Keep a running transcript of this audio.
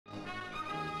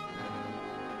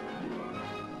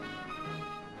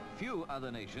Few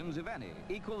other nations, if any,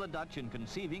 equal the Dutch in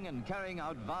conceiving and carrying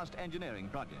out vast engineering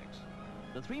projects.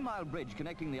 The 3-mile bridge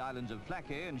connecting the islands of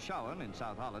Flakkee and Schowen in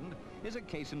South Holland is a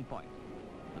case in point.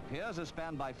 The piers are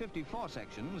spanned by 54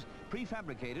 sections,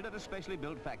 prefabricated at a specially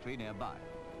built factory nearby.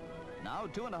 Now,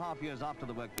 2.5 years after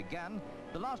the work began,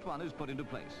 the last one is put into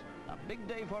place. A big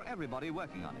day for everybody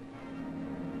working on it.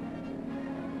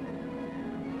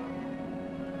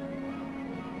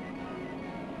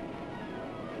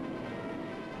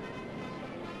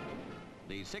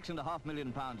 The £6.5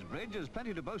 million bridge is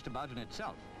plenty to boast about in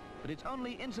itself, but it's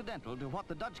only incidental to what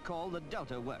the Dutch call the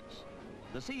Delta works.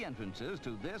 The sea entrances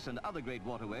to this and other great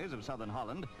waterways of southern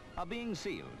Holland are being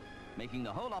sealed, making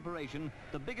the whole operation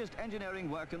the biggest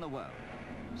engineering work in the world.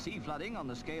 Sea flooding on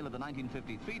the scale of the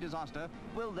 1953 disaster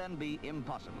will then be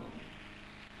impossible.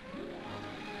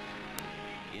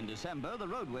 In December, the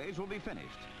roadways will be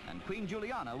finished, and Queen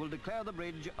Juliana will declare the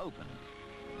bridge open.